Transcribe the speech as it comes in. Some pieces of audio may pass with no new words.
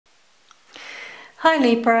Hi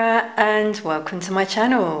Libra, and welcome to my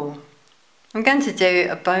channel. I'm going to do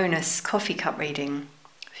a bonus coffee cup reading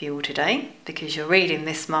for you all today because your reading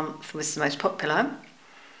this month was the most popular.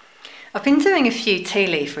 I've been doing a few tea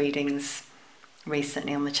leaf readings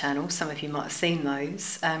recently on the channel. Some of you might have seen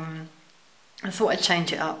those. I thought I'd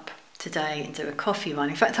change it up today and do a coffee one.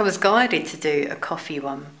 In fact, I was guided to do a coffee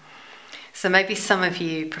one. So maybe some of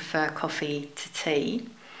you prefer coffee to tea.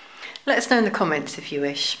 Let us know in the comments if you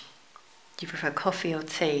wish. Do you prefer coffee or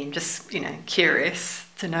tea? I'm just, curious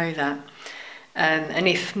to know that. And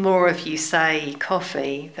if more of you say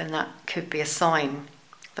coffee, then that could be a sign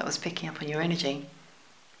that I was picking up on your energy.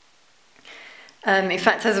 In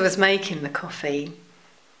fact, as I was making the coffee,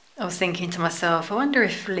 I was thinking to myself, I wonder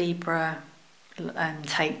if Libra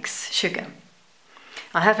takes sugar.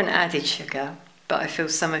 I haven't added sugar, but I feel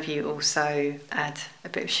some of you also add a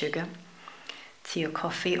bit of sugar to your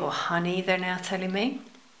coffee, or honey, they're now telling me,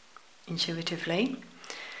 intuitively.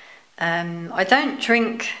 I don't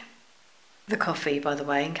drink the coffee, by the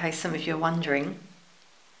way, in case some of you are wondering,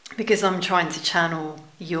 because I'm trying to channel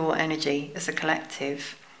your energy as a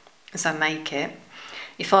collective as I make it.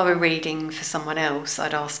 If I were reading for someone else,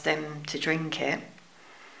 I'd ask them to drink it,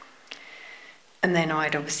 and then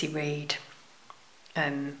I'd obviously read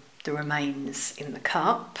the remains in the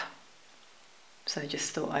cup. So I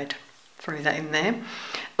just thought I'd throw that in there.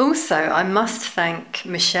 Also, I must thank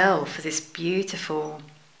Michelle for this beautiful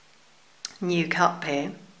new cup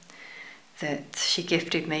here that she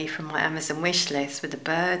gifted me from my Amazon wish list with the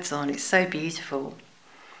birds on. It's so beautiful.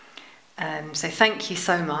 So thank you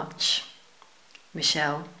so much,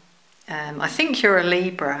 Michelle. I think you're a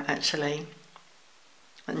Libra, actually.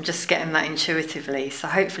 I'm just getting that intuitively, so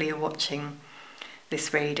hopefully you're watching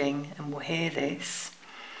this reading and will hear this.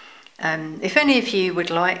 If any of you would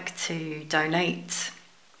like to donate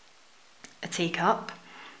a teacup,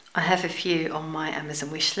 I have a few on my Amazon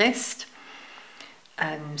wish list.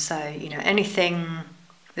 So, anything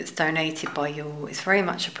that's donated by you is very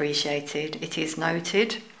much appreciated. It is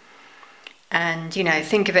noted. And,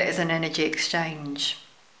 think of it as an energy exchange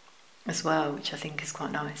as well, which I think is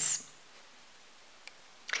quite nice.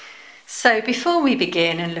 So before we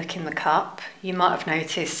begin and look in the cup, you might have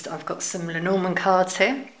noticed I've got some Lenormand cards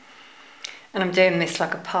here. And I'm doing this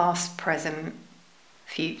like a past, present,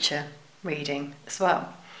 future reading as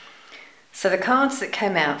well. So the cards that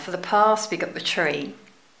came out for the past, we got the tree,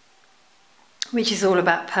 which is all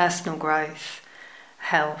about personal growth,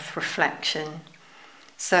 health, reflection.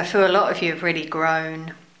 So I feel a lot of you have really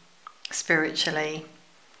grown spiritually.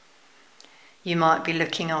 You might be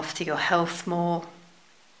looking after your health more.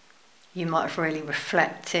 You might have really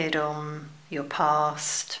reflected on your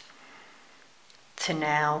past to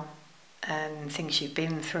now. Things you've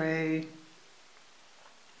been through.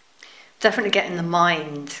 Definitely getting the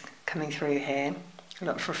mind coming through here, a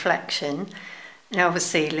lot of reflection. Now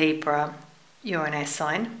obviously Libra, you're an air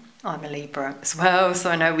sign, I'm a Libra as well,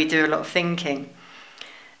 so I know we do a lot of thinking.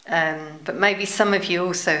 But maybe some of you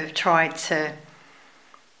also have tried to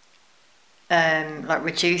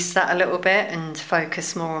reduce that a little bit and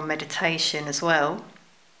focus more on meditation as well,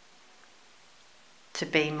 to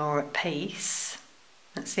be more at peace.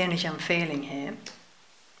 That's the energy I'm feeling here.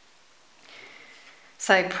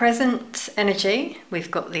 So present energy,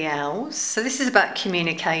 we've got the owls. So this is about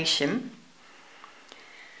communication,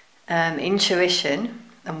 intuition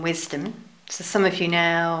and wisdom. So some of you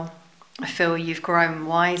now, I feel you've grown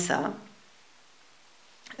wiser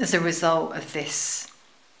as a result of this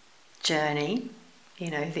journey,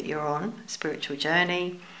 that you're on, spiritual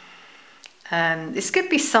journey. This could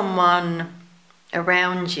be someone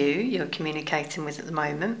around you you're communicating with at the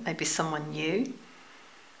moment, maybe someone new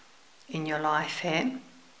in your life here.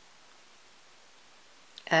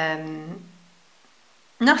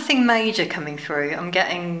 Nothing major coming through. I'm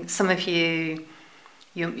getting some of you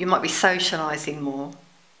might be socialising more,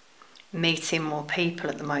 meeting more people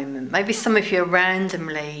at the moment. Maybe some of you are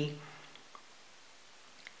randomly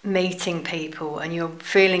meeting people and you're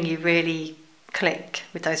feeling you really click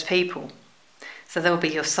with those people. So they'll be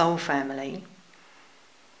your soul family.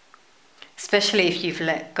 Especially if you've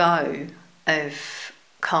let go of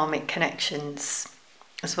karmic connections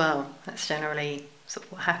as well. That's generally sort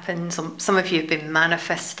of what happens. Some of you have been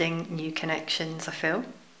manifesting new connections, I feel.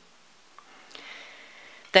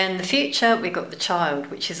 Then the future, we've got the child,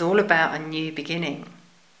 which is all about a new beginning.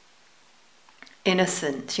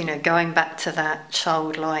 Innocence, going back to that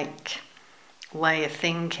childlike way of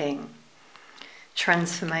thinking.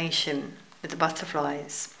 Transformation with the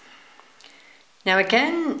butterflies. Now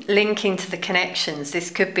again, linking to the connections, this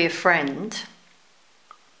could be a friend,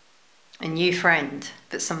 a new friend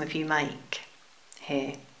that some of you make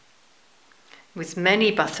here. with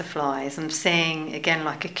many butterflies. I'm seeing, again,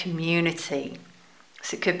 like a community.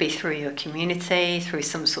 So it could be through your community, through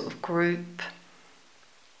some sort of group.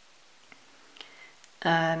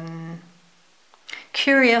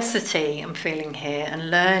 Curiosity I'm feeling here, and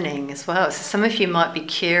learning as well. So some of you might be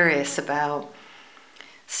curious about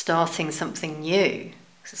starting something new,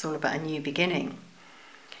 because it's all about a new beginning.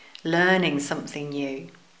 Learning something new.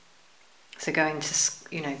 So going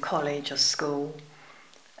to, college or school.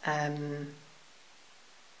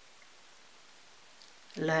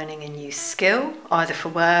 Learning a new skill, either for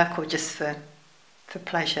work or just for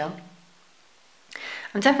pleasure.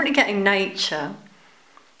 I'm definitely getting nature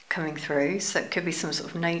coming through, so it could be some sort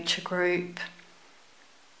of nature group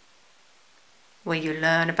where you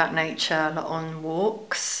learn about nature, like on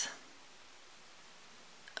walks.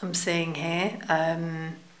 I'm seeing here.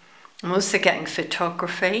 I'm also getting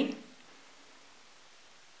photography,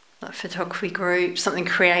 like photography group, something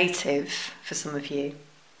creative for some of you,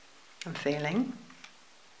 I'm feeling.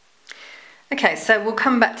 Okay, so we'll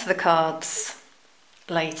come back to the cards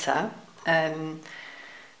later.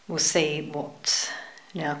 We'll see what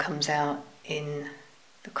now comes out in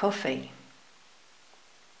the coffee.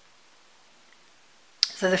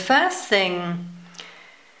 So the first thing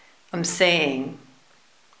I'm seeing,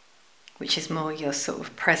 which is more your sort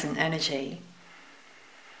of present energy,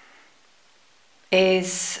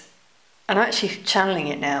 is, and I'm actually channeling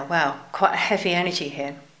it now, wow, quite a heavy energy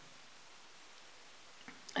here.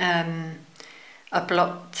 A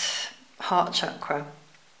blocked heart chakra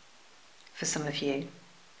for some of you.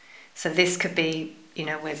 So this could be,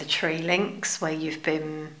 where the tree links, where you've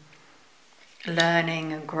been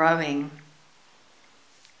learning and growing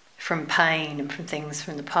from pain and from things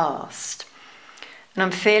from the past. And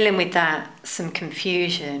I'm feeling with that some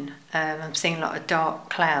confusion. I'm seeing like a dark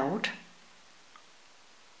cloud.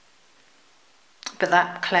 But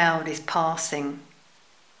that cloud is passing.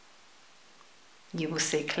 You will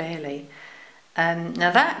see clearly. Now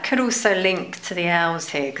that could also link to the owls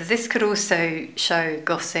here, because this could also show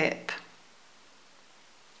gossip,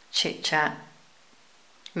 chit chat.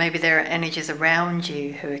 Maybe there are energies around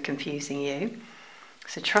you who are confusing you.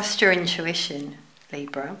 So trust your intuition,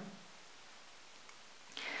 Libra.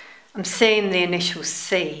 I'm seeing the initial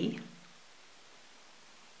C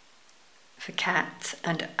for cat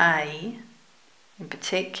and A in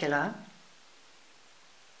particular.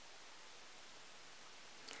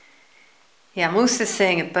 Yeah, I'm also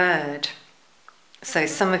seeing a bird. So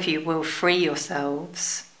some of you will free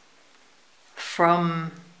yourselves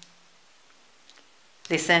from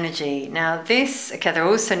this energy. Now this, they're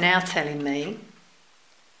also now telling me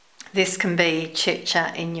this can be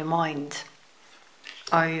chit-chat in your mind,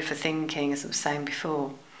 overthinking, as I was saying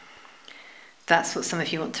before. That's what some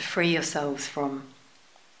of you want to free yourselves from.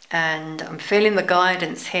 And I'm feeling the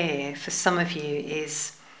guidance here for some of you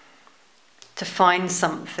is to find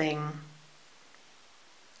something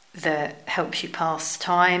that helps you pass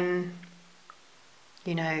time,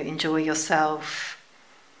 enjoy yourself,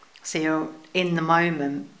 so you're in the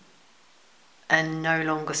moment and no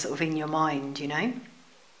longer sort of in your mind,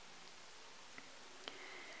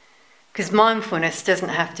 Because mindfulness doesn't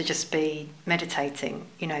have to just be meditating,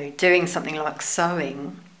 doing something like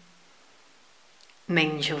sewing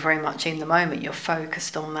means you're very much in the moment, you're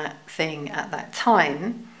focused on that thing at that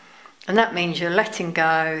time. And that means you're letting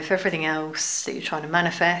go of everything else that you're trying to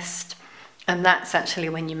manifest. And that's actually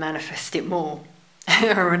when you manifest it more,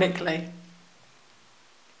 ironically.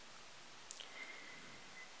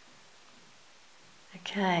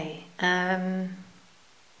 Okay. I'm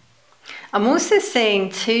also seeing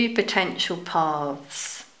two potential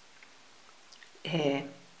paths here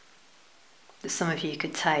that some of you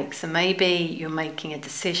could take. So maybe you're making a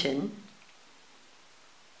decision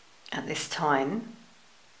at this time.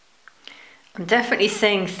 I'm definitely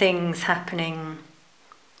seeing things happening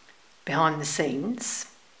behind the scenes.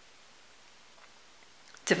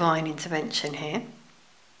 Divine intervention here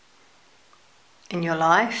in your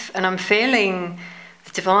life. And I'm feeling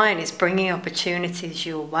the divine is bringing opportunities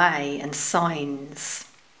your way and signs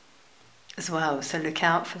as well. So look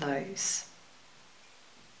out for those.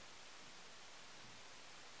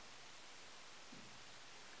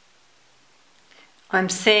 I'm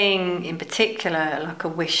seeing in particular like a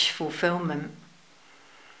wish fulfillment,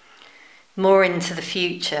 more into the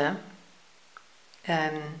future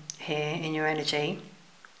here in your energy,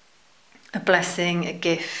 a blessing, a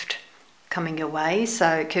gift coming your way.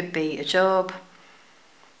 So it could be a job,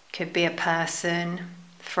 could be a person,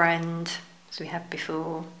 friend, as we had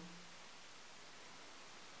before.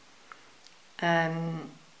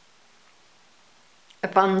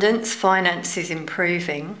 Abundance, finances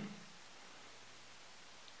improving.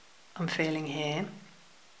 I'm feeling here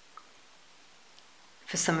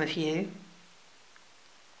for some of you.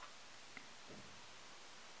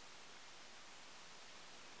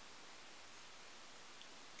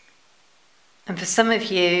 And for some of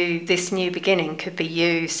you, this new beginning could be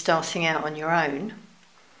you starting out on your own.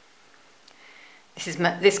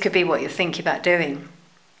 This could be what you're thinking about doing.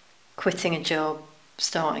 Quitting a job,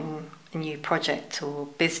 starting a new project or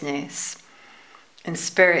business. And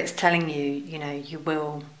Spirit's telling you, you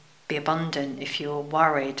will be abundant if you're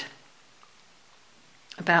worried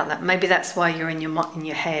about that. Maybe that's why you're in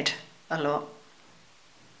your head a lot.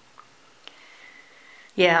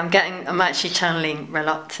 Yeah, I'm actually channeling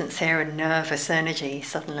reluctance here and nervous energy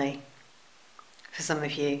suddenly for some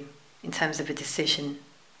of you in terms of a decision.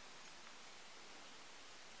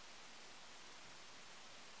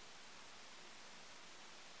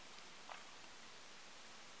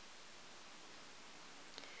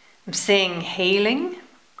 I'm seeing healing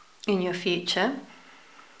in your future.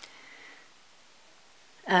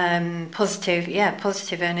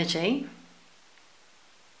 Positive energy.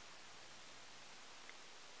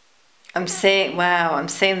 I'm seeing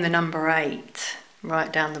the number 8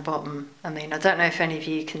 right down the bottom. I mean, I don't know if any of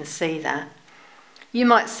you can see that. You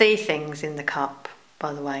might see things in the cup,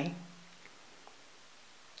 by the way,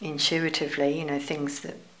 intuitively, things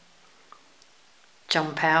that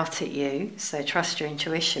jump out at you, so trust your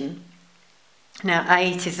intuition. Now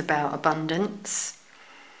 8 is about abundance.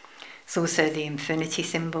 It's also the infinity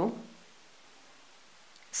symbol.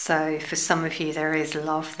 So for some of you there is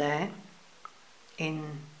love there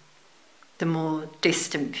in the more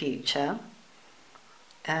distant future,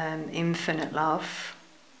 infinite love.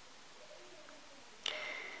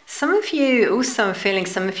 Some of you also, I'm feeling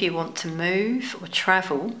some of you want to move or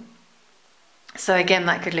travel. So again,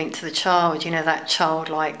 that could link to the child, that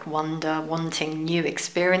childlike wonder, wanting new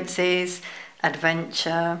experiences,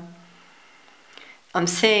 adventure. I'm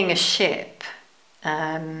seeing a ship.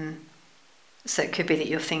 So it could be that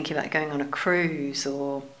you're thinking about going on a cruise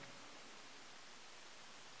or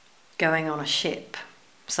going on a ship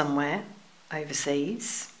somewhere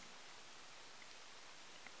overseas.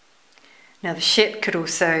 Now the ship could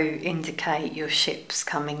also indicate your ship's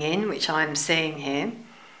coming in, which I'm seeing here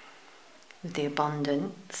with the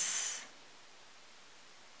abundance.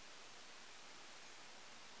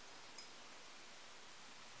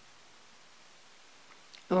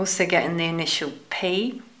 Also getting the initial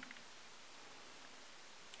P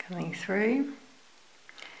coming through.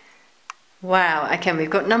 Wow, okay, we've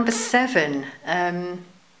got number 7 in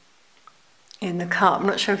the cup. I'm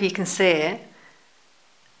not sure if you can see it.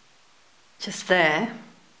 Just there.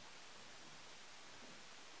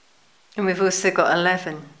 And we've also got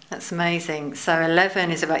 11. That's amazing. So 11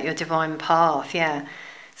 is about your divine path, yeah.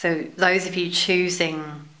 So those of you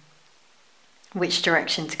choosing which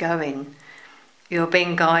direction to go in, you're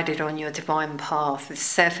being guided on your divine path. There's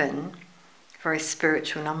 7, very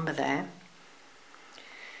spiritual number there.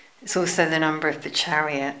 It's also the number of the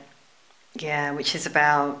Chariot, yeah, which is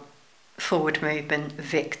about forward movement,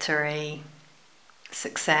 victory,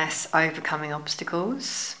 success, overcoming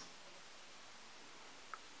obstacles.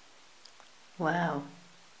 Wow.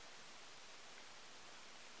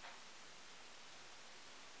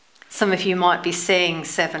 Some of you might be seeing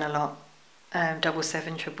 7 a lot,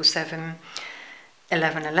 777, 777,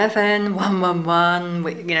 1111,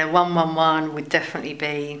 111. 111 would definitely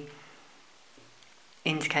be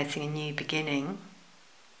indicating a new beginning.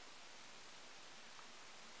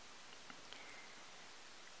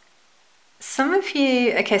 Some of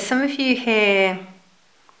you here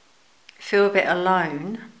feel a bit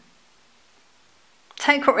alone.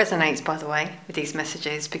 Take what resonates, by the way, with these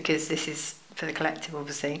messages, because this is for the collective,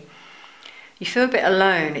 obviously. You feel a bit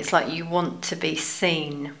alone. It's like you want to be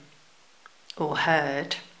seen or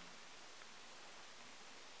heard,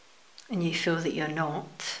 and you feel that you're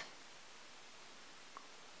not.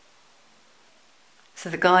 So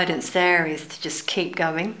the guidance there is to just keep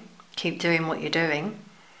going, keep doing what you're doing.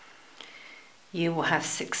 You will have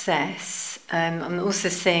success. I'm also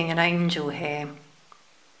seeing an angel here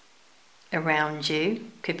around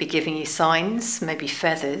you. Could be giving you signs, maybe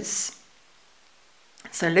feathers.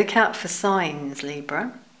 So look out for signs,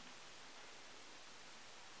 Libra.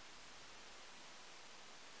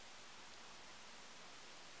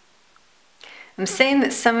 I'm seeing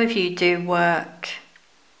that some of you do work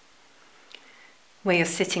where you're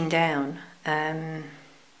sitting down.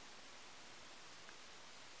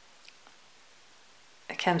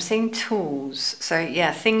 Okay, I'm seeing tools. So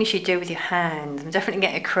yeah, things you do with your hands. I'm definitely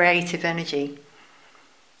getting a creative energy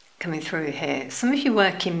coming through here. Some of you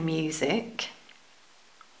work in music.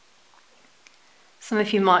 Some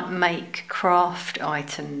of you might make craft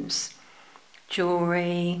items,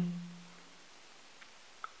 jewellery,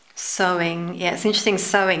 sewing. Yeah, it's interesting,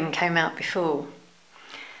 sewing came out before.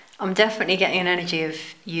 I'm definitely getting an energy of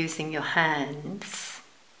using your hands.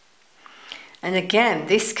 And again,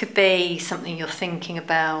 this could be something you're thinking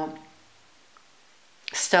about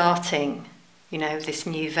starting, you know, this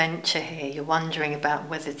new venture here. You're wondering about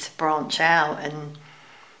whether to branch out and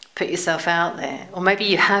put yourself out there. Or maybe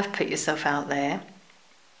you have put yourself out there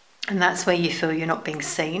and that's where you feel you're not being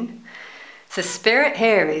seen. So Spirit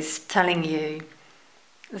here is telling you,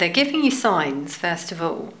 they're giving you signs, first of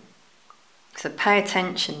all. So pay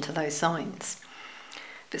attention to those signs.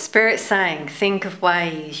 But Spirit's saying, think of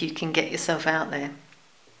ways you can get yourself out there.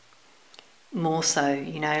 More so,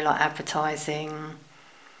 you know, like advertising,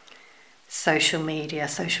 social media,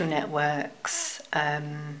 social networks,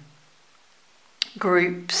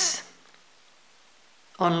 groups,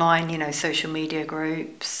 online, you know, social media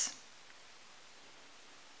groups.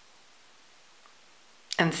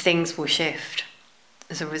 And things will shift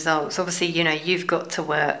as a result. So obviously, you know, you've got to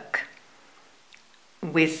work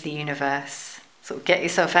with the universe. Sort of get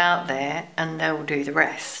yourself out there and they'll do the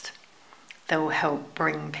rest. They'll help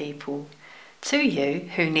bring people to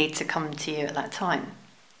you who need to come to you at that time.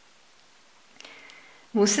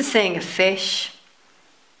 I'm also seeing a fish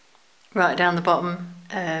right down the bottom.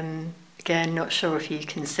 Again, not sure if you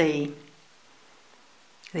can see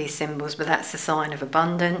these symbols, but that's a sign of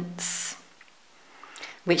abundance,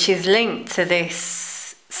 which is linked to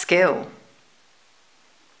this skill.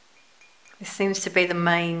 This seems to be the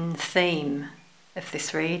main theme of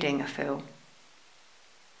this reading, I feel.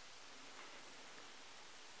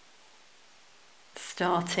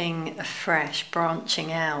 Starting afresh,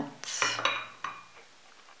 branching out.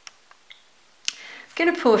 I'm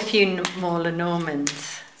going to pull a few more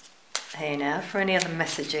Lenormands here now for any other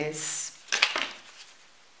messages.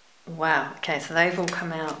 Wow, okay, so they've all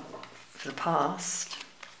come out for the past.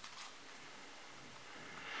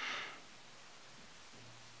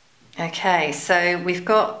 Okay, so we've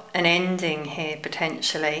got an ending here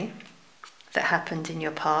potentially that happened in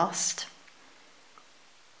your past.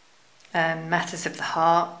 Matters of the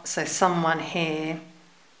heart, so someone here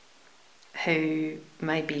who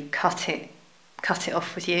maybe cut it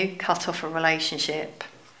off with you, cut off a relationship,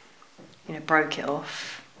 you know, broke it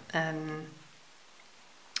off.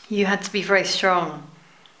 You had to be very strong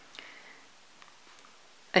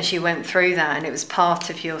as you went through that, and it was part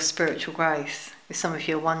of your spiritual growth. If some of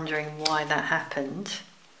you are wondering why that happened.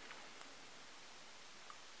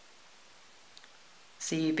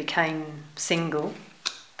 So you became single,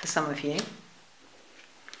 for some of you.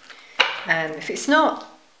 If it's not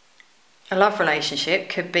a love relationship,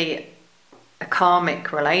 could be a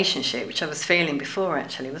karmic relationship, which I was feeling before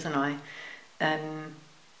actually, wasn't I?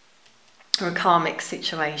 Or a karmic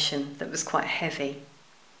situation that was quite heavy.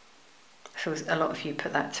 I feel a lot of you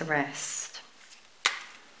put that to rest.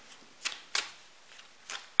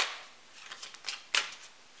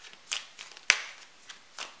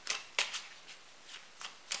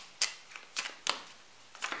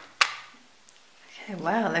 Okay,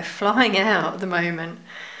 wow, they're flying out at the moment.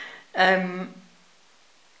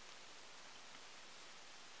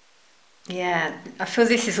 Yeah, I feel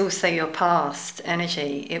this is also your past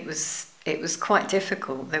energy. It was quite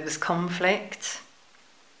difficult. There was conflict.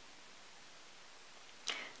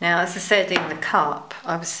 Now, as I said in the cup,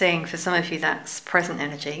 I was seeing for some of you that's present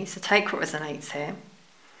energy. So take what resonates here.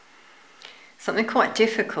 Something quite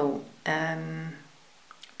difficult,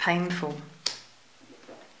 painful.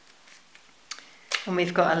 And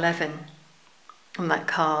we've got 11 on that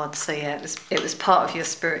card. So yeah, it was part of your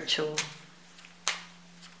spiritual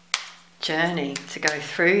journey to go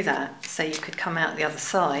through that so you could come out the other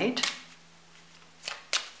side.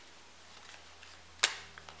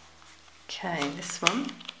 Okay, this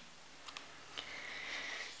one.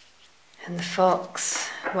 And the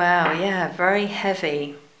fox. Wow, yeah, very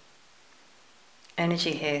heavy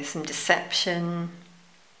energy here. Some deception,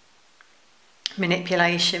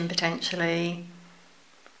 manipulation potentially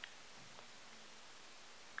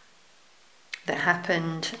that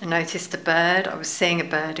happened. I noticed a bird. I was seeing a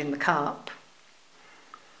bird in the cup.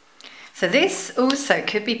 So this also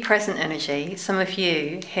could be present energy. Some of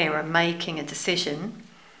you here are making a decision,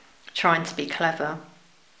 trying to be clever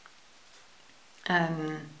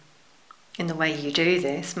in the way you do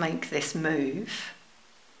this, make this move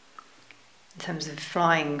in terms of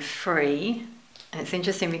flying free. And it's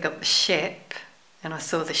interesting, we got the ship, and I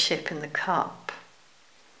saw the ship in the cup.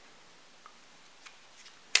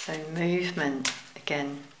 So movement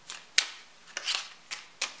again.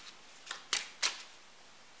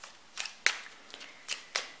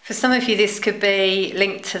 For For some of you, this could be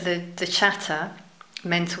linked to the chatter,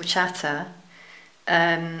 mental chatter,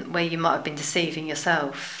 where you might have been deceiving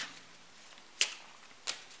yourself.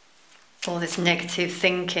 Or this negative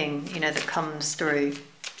thinking, that comes through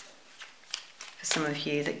for some of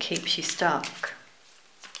you that keeps you stuck.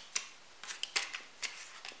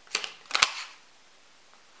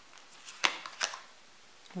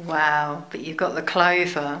 Wow, but you've got the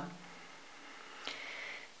clover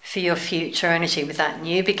for your future energy with that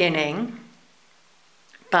new beginning,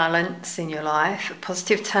 balance in your life, a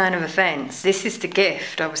positive turn of events. This is the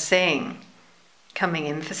gift I was seeing coming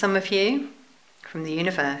in for some of you from the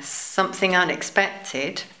universe. Something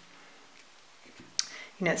unexpected.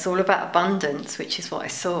 It's all about abundance, which is what I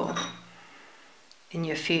saw in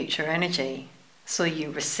your future energy. I saw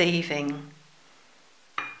you receiving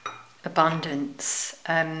abundance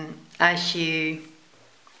as you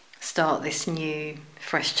start this new,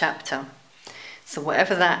 fresh chapter. So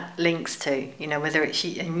whatever that links to, whether it's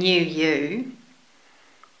a new you,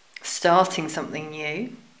 starting something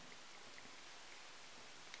new,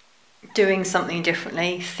 doing something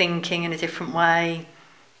differently, thinking in a different way,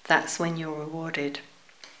 that's when you're rewarded.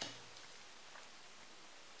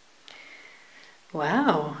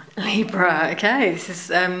 Wow, Libra, okay, this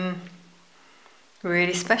is a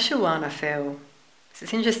really special one, I feel.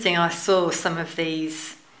 It's interesting, I saw some of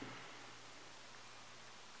these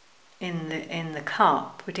in the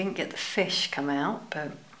cup. We didn't get the fish come out,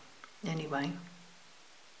 but anyway.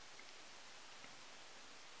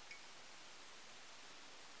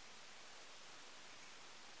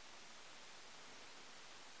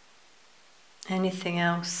 Anything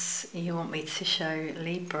else you want me to show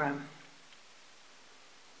Libra?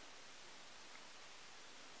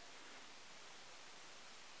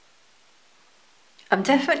 I'm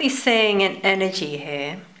definitely seeing an energy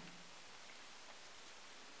here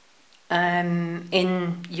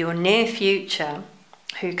in your near future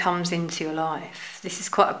who comes into your life. This is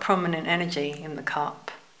quite a prominent energy in the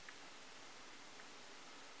cup.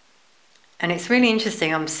 And it's really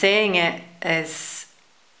interesting. I'm seeing it as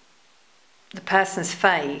the person's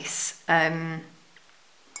face. Not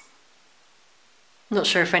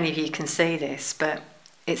sure if any of you can see this, but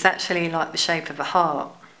it's actually like the shape of a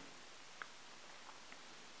heart.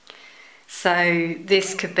 So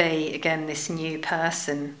this could be, again, this new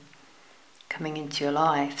person coming into your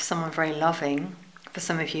life, someone very loving. For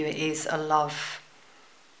some of you it is a love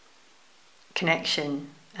connection,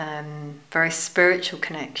 very spiritual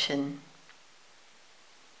connection.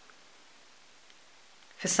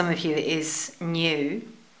 For some of you it is new.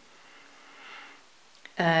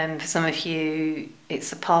 For some of you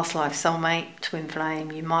it's a past life soulmate, twin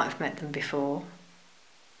flame. You might have met them before.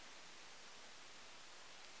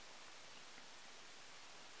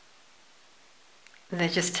 They're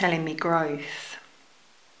just telling me growth.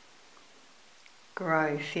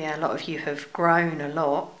 Growth, yeah, a lot of you have grown a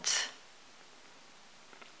lot.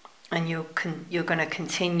 And you're going to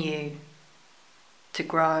continue to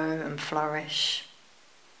grow and flourish.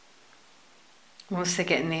 I'm also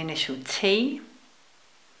getting the initial T.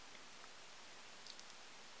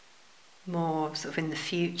 More sort of in the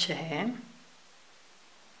future here.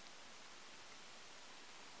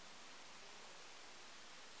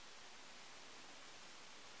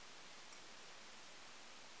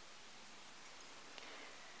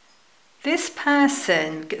 This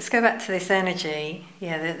person, let's go back to this energy.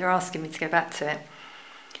 Yeah, they're asking me to go back to it.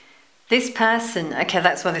 This person, okay,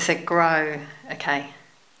 that's why they said grow. Okay,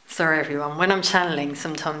 sorry everyone. When I'm channeling,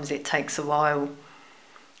 sometimes it takes a while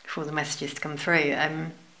for the messages to come through.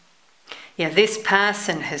 Yeah, this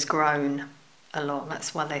person has grown a lot.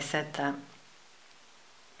 That's why they said that.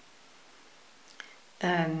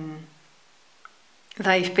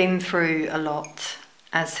 They've been through a lot,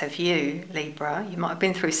 as have you, Libra. You might have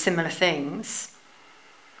been through similar things.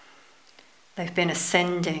 They've been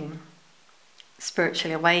ascending,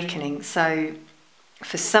 spiritually awakening. So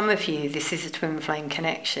for some of you, this is a twin flame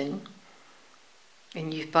connection,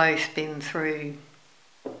 and you've both been through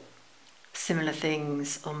similar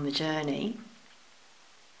things on the journey.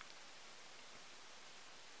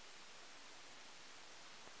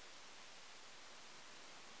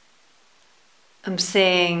 I'm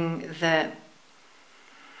seeing that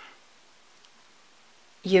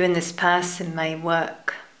you and this person may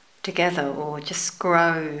work together or just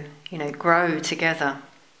grow, grow together.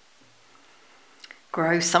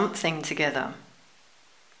 Grow something together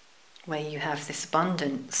where you have this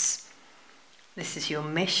abundance. This is your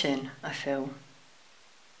mission, I feel.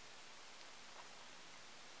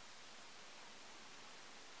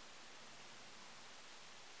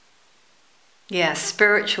 Yeah,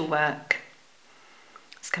 spiritual work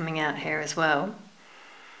is coming out here as well.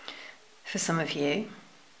 for some of you.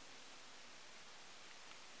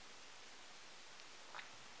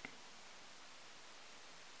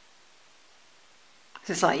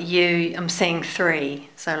 So it's like you, I'm seeing three,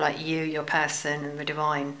 so like you, your person, and the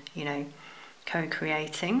divine, you know,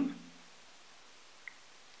 co-creating.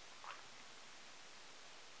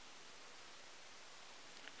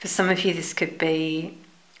 For some of you, this could be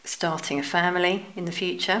starting a family in the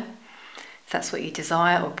future, if that's what you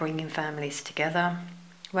desire, or bringing families together.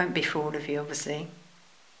 It won't be for all of you, obviously.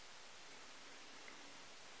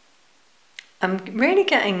 I'm really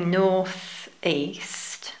getting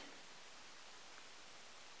northeast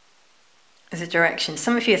as a direction.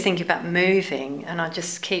 Some of you are thinking about moving, and I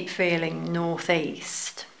just keep feeling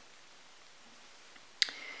northeast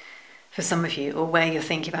for some of you, or where you're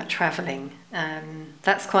thinking about travelling.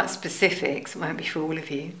 That's quite specific, so it won't be for all of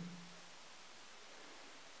you.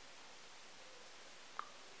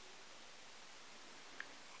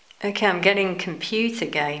 Okay, I'm getting computer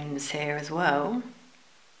games here as well.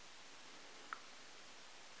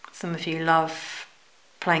 Some of you love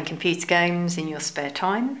playing computer games in your spare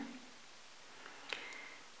time.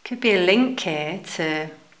 Could be a link here to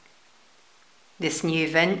this new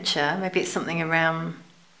venture. Maybe it's something around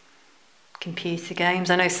computer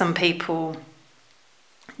games. I know some people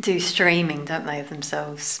do streaming, don't they, of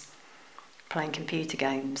themselves playing computer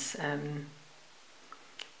games.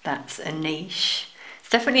 That's a niche. It's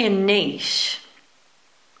definitely a niche.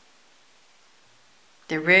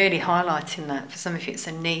 They're really highlighting that. For some of you it's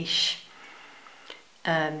a niche.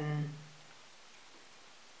 In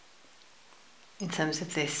terms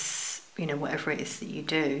of this, you know, whatever it is that you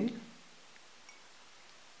do.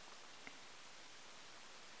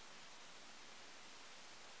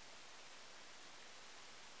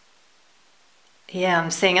 Yeah, I'm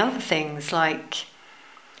seeing other things like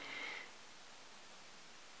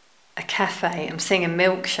a cafe. I'm seeing a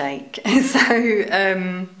milkshake.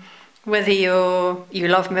 So whether you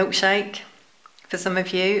love milkshake, for some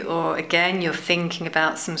of you, or again you're thinking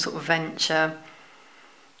about some sort of venture,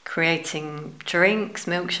 creating drinks,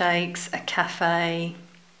 milkshakes, a cafe.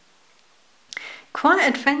 Quite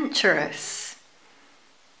adventurous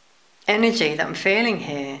energy that I'm feeling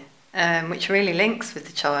here, which really links with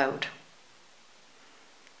the child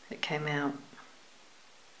that came out.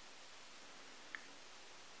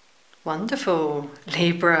 Wonderful,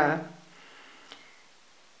 Libra.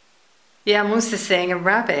 Yeah, I'm also seeing a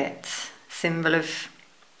rabbit, symbol of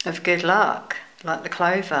good luck, like the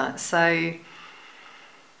clover. So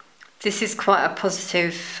this is quite a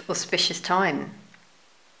positive, auspicious time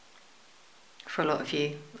for a lot of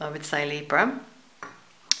you, I would say, Libra.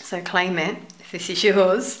 So claim it if this is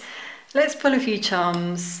yours. Let's pull a few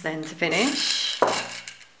charms then to finish.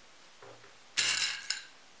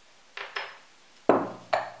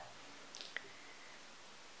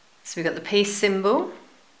 So we've got the peace symbol,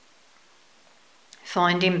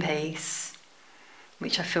 finding peace,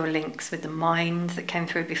 which I feel links with the mind that came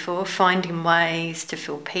through before, finding ways to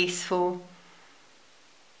feel peaceful.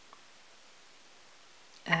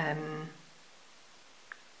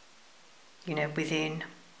 You know, within.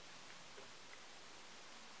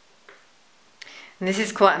 And this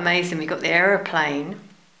is quite amazing. We've got the aeroplane,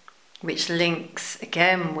 which links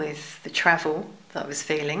again with the travel that I was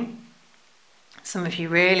feeling. Some of you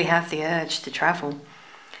really have the urge to travel,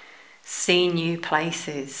 see new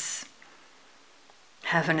places,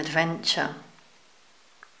 have an adventure.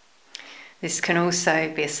 This can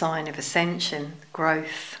also be a sign of ascension,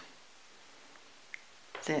 growth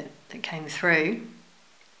that came through.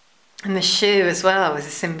 And the shoe as well is a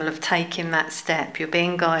symbol of taking that step. You're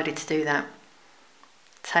being guided to do that.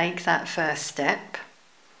 Take that first step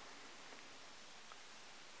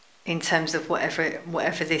in terms of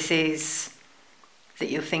whatever this is that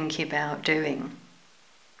you're thinking about doing.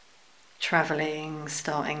 Travelling,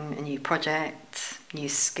 starting a new project, new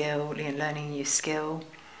skill, learning a new skill.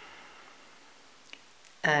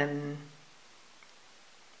 Because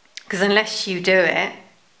unless you do it,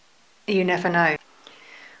 you never know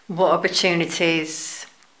what opportunities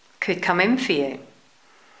could come in for you.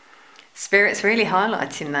 Spirit's really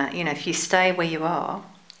highlighting that, you know, if you stay where you are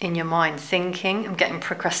in your mind thinking and getting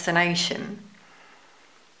procrastination,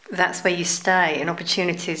 that's where you stay and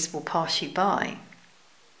opportunities will pass you by.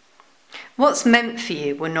 What's meant for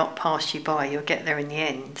you will not pass you by, you'll get there in the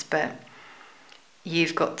end, but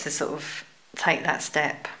you've got to sort of take that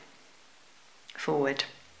step forward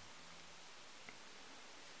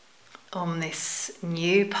on this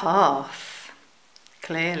new path,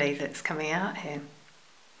 clearly, that's coming out here.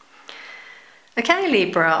 Okay,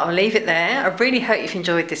 Libra, I'll leave it there. I really hope you've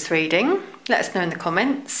enjoyed this reading. Let us know in the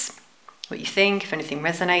comments what you think, if anything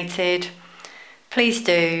resonated. Please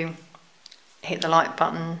do hit the like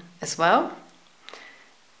button as well.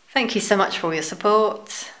 Thank you so much for all your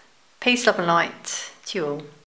support. Peace, love and light to you all.